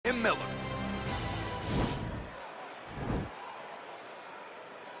Tim Miller.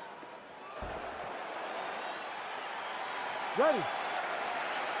 Ready?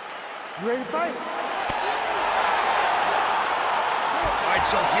 You ready to fight? All right,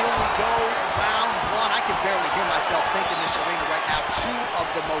 so here we go, round one. I can barely hear myself think in this arena right now. Two of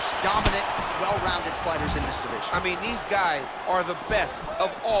the most dominant, well-rounded fighters in this division. I mean, these guys are the best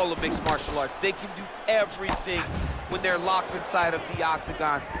of all of mixed martial arts. They can do everything when they're locked inside of the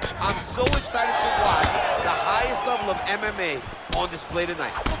octagon. I'm so excited to watch the highest level of MMA on display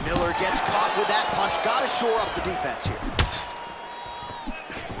tonight. Miller gets caught with that punch. Got to shore up the defense here.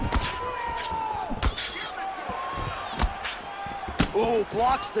 Ooh,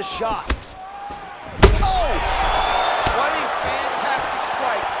 blocks the shot. Oh! What a fantastic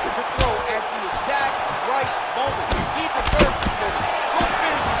strike to throw at the exact right moment. He deserves this moment. Go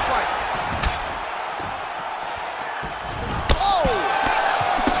finish the strike. Oh!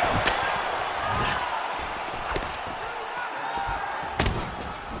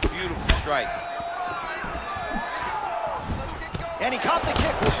 Beautiful strike. And he caught the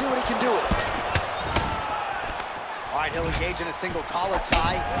kick. We'll see what he can do with it. All right, he'll engage in a single collar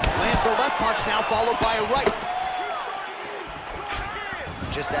tie. Lands the left punch now, followed by a right.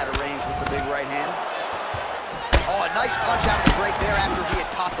 Just out of range with the big right hand. Oh, a nice punch out of the break there after he had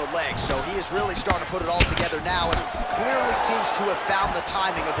caught the leg. So he is really starting to put it all together now and clearly seems to have found the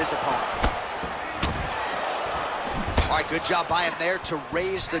timing of his opponent. All right, good job by him there to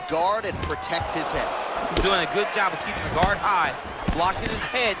raise the guard and protect his head. He's doing a good job of keeping the guard high, blocking his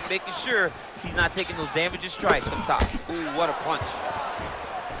head, making sure he's not taking those damaging strikes up top. Ooh, what a punch.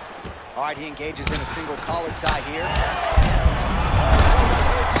 All right, he engages in a single collar tie here.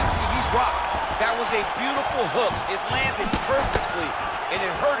 He's rocked. That was a beautiful hook. It landed perfectly, and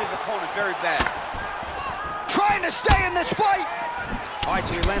it hurt his opponent very bad. Trying to stay in this fight. All right,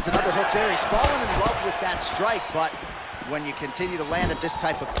 so he lands another hook there. He's fallen in love with that strike, but when you continue to land at this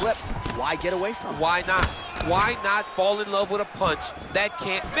type of clip, why get away from it? Why not? Why not fall in love with a punch that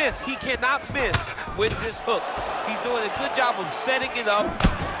can't miss? He cannot miss with this hook. He's doing a good job of setting it up,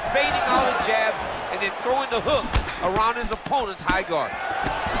 fading out a jab, and then throwing the hook around his opponent's high guard.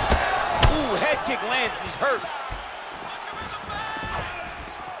 Ooh, head kick lands, and he's hurt.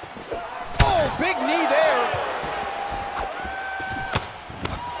 Oh, big knee there.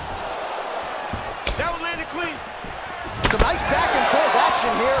 That was landed clean. Some nice back and forth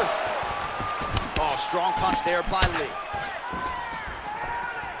action here. Oh, strong punch there by Lee.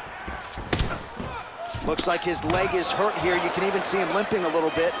 Looks like his leg is hurt here. You can even see him limping a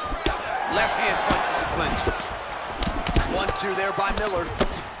little bit. Left hand punch with the clinch. 1-2 there by Miller.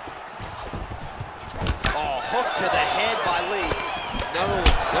 Oh, hook to the head by Lee. Another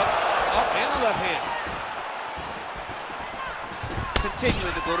one. Up and the left hand.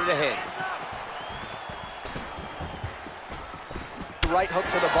 Continuing to go to the head. Right hook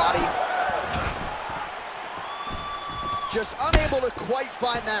to the body. Just unable to quite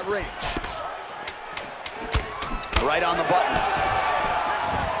find that range. Right on the buttons.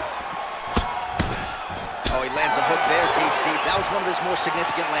 Oh, he lands a hook there, DC. That was one of his more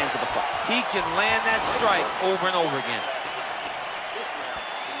significant lands of the fight. He can land that strike over and over again. This round,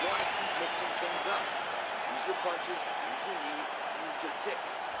 you want to keep mixing things up. Use your punches, use your knees, use your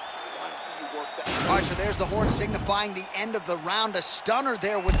kicks. I want to see you work that. All right, so there's the horn signifying the end of the round. A stunner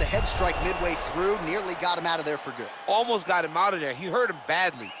there with the head strike midway through. Nearly got him out of there for good. Almost got him out of there. He hurt him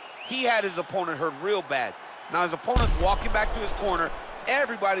badly. He had his opponent hurt real bad. Now his opponent's walking back to his corner.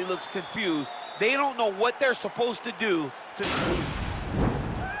 Everybody looks confused. They don't know what they're supposed to do to... Ready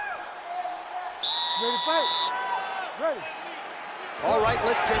to fight? Ready. All right,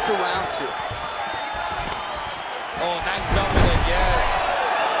 let's get to round two. Oh, nice double leg, yes.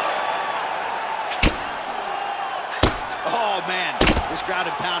 Oh, man, this ground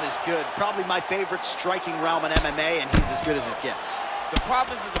and pound is good. Probably my favorite striking realm in MMA, and he's as good as it gets. The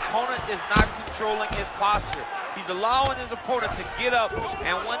problem is his opponent is not controlling his posture. He's allowing his opponent to get up,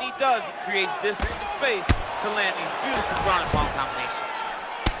 and when he does, he creates distance and space to land these beautiful ground and pound combinations.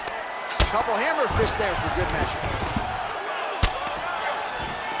 Couple hammer fists there for good measure.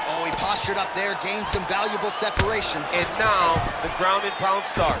 Oh, he postured up there, gained some valuable separation. And now, the ground and pound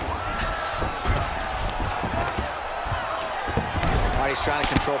starts. All right, he's trying to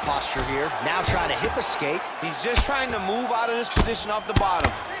control posture here. Now trying to hip escape. He's just trying to move out of this position off the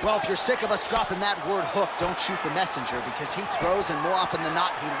bottom. Well, if you're sick of us dropping that word hook, don't shoot the messenger, because he throws, and more often than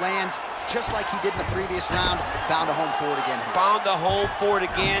not, he lands just like he did in the previous round. Found a home for it again. Found a home for it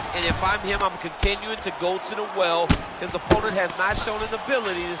again, and if I'm him, I'm continuing to go to the well. His opponent has not shown an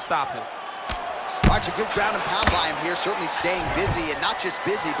ability to stop him. All right, so good ground and pound by him here, certainly staying busy, and not just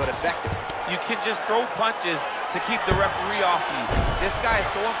busy, but effective. You can just throw punches to keep the referee off you. This guy is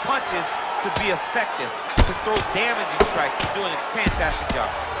throwing punches to be effective, to throw damaging strikes. He's doing a fantastic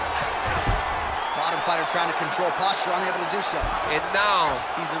job. Bottom fighter trying to control posture, unable to do so. And now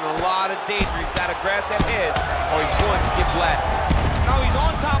he's in a lot of danger. He's got to grab that head or he's going to get blasted. Now he's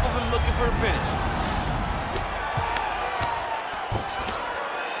on top of him looking for the finish.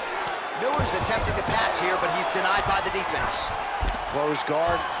 Miller's attempting to pass here, but he's denied by the defense. Close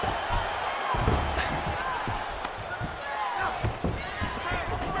guard.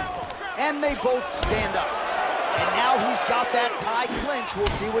 And they both stand up. And now he's got that tie clinch. We'll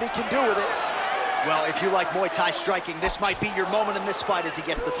see what he can do with it. Well, if you like Muay Thai striking, this might be your moment in this fight as he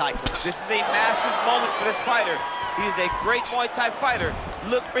gets the tie clinch. This is a massive moment for this fighter. He is a great Muay Thai fighter.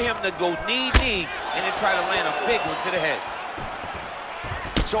 Look for him to go knee-knee and then try to land a big one to the head.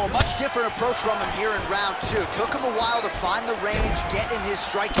 So a much different approach from him here in round 2. Took him a while to find the range, get in his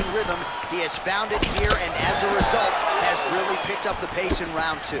striking rhythm. He has found it here, and as a result, has really picked up the pace in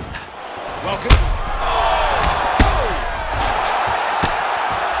round 2. Welcome.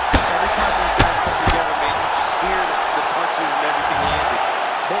 Every time these guys come together, man, you just hear the punches and everything landed.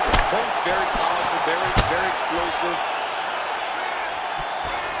 Both very powerful, very explosive.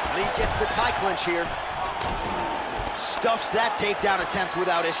 Lee gets the tie clinch here. Stuffs that takedown attempt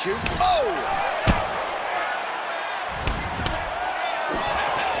without issue. Oh!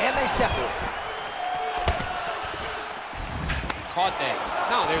 And they separate. Caught that.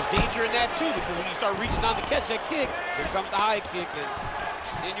 Now, there's danger in that, too, because when you start reaching down to catch that kick, here comes the high kick, and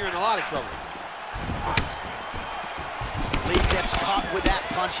then you're in a lot of trouble. Lee gets caught with that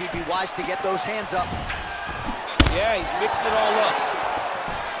punch. He'd be wise to get those hands up. Yeah, he's mixing it all up.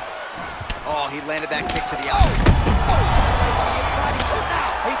 Oh, he landed that kick to the eye. Oh, on the inside, he's hit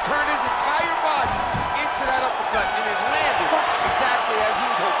now. He turned his entire body into that uppercut, and it landed exactly as he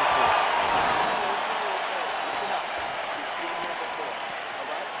was hoping for. Listen up. You've been here before, all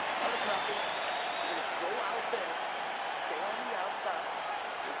right? That was nothing. You're gonna go out there, stay on the outside,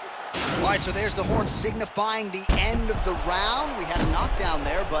 and take your time. All right, so there's the horn signifying the end of the round. We had a knockdown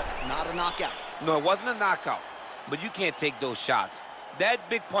there, but not a knockout. No, it wasn't a knockout, but you can't take those shots. That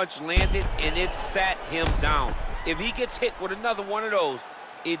big punch landed, and it sat him down. If he gets hit with another one of those,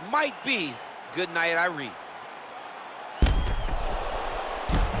 it might be good night, Irene.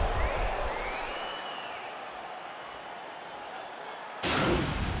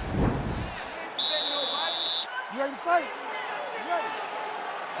 You ready to fight? You ready?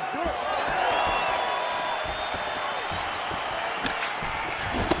 Let's do it.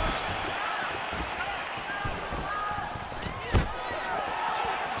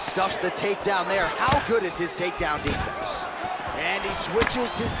 Stuffs the takedown there. How good is his takedown defense? And he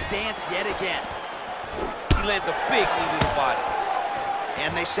switches his stance yet again. He lands a big knee to the body.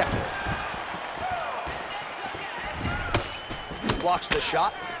 And they separate. Blocks the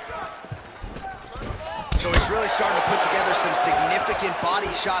shot. So he's really starting to put together some significant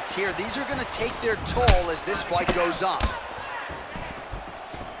body shots here. These are going to take their toll as this fight goes on.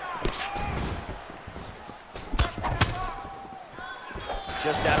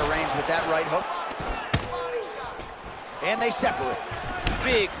 Just out of range with that right hook. And they separate.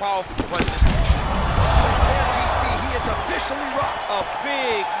 Big, powerful punch. Shot there, DC. He is officially rocked. A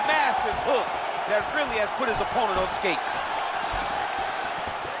big, massive hook that really has put his opponent on skates.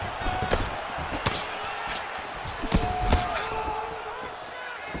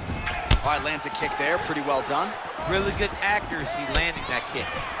 All right, lands a kick there. Pretty well done. Really good accuracy landing that kick.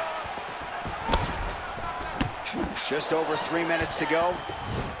 Just over 3 minutes to go.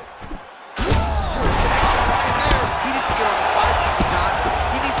 Huge connection by him there. He needs to get on his bicycle, John.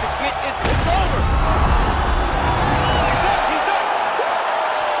 He needs to get it. It's over. He's done.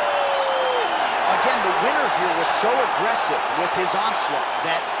 Again, the winner here was so aggressive with his onslaught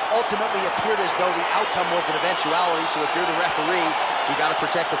that ultimately appeared as though the outcome was an eventuality. So if you're the referee, you got to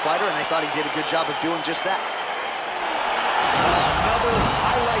protect the fighter, and I thought he did a good job of doing just that. Another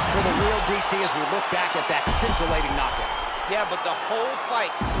highlight for the real DC as we look back at that scintillating knockout. Yeah, but the whole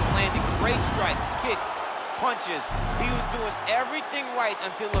fight was landing great strikes, kicks, punches. He was doing everything right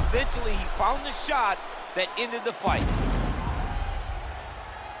until eventually he found the shot that ended the fight.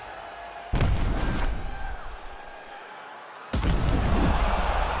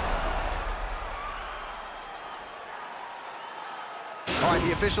 All right,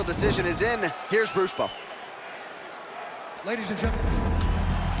 the official decision is in. Here's Bruce Buffer. Ladies and gentlemen.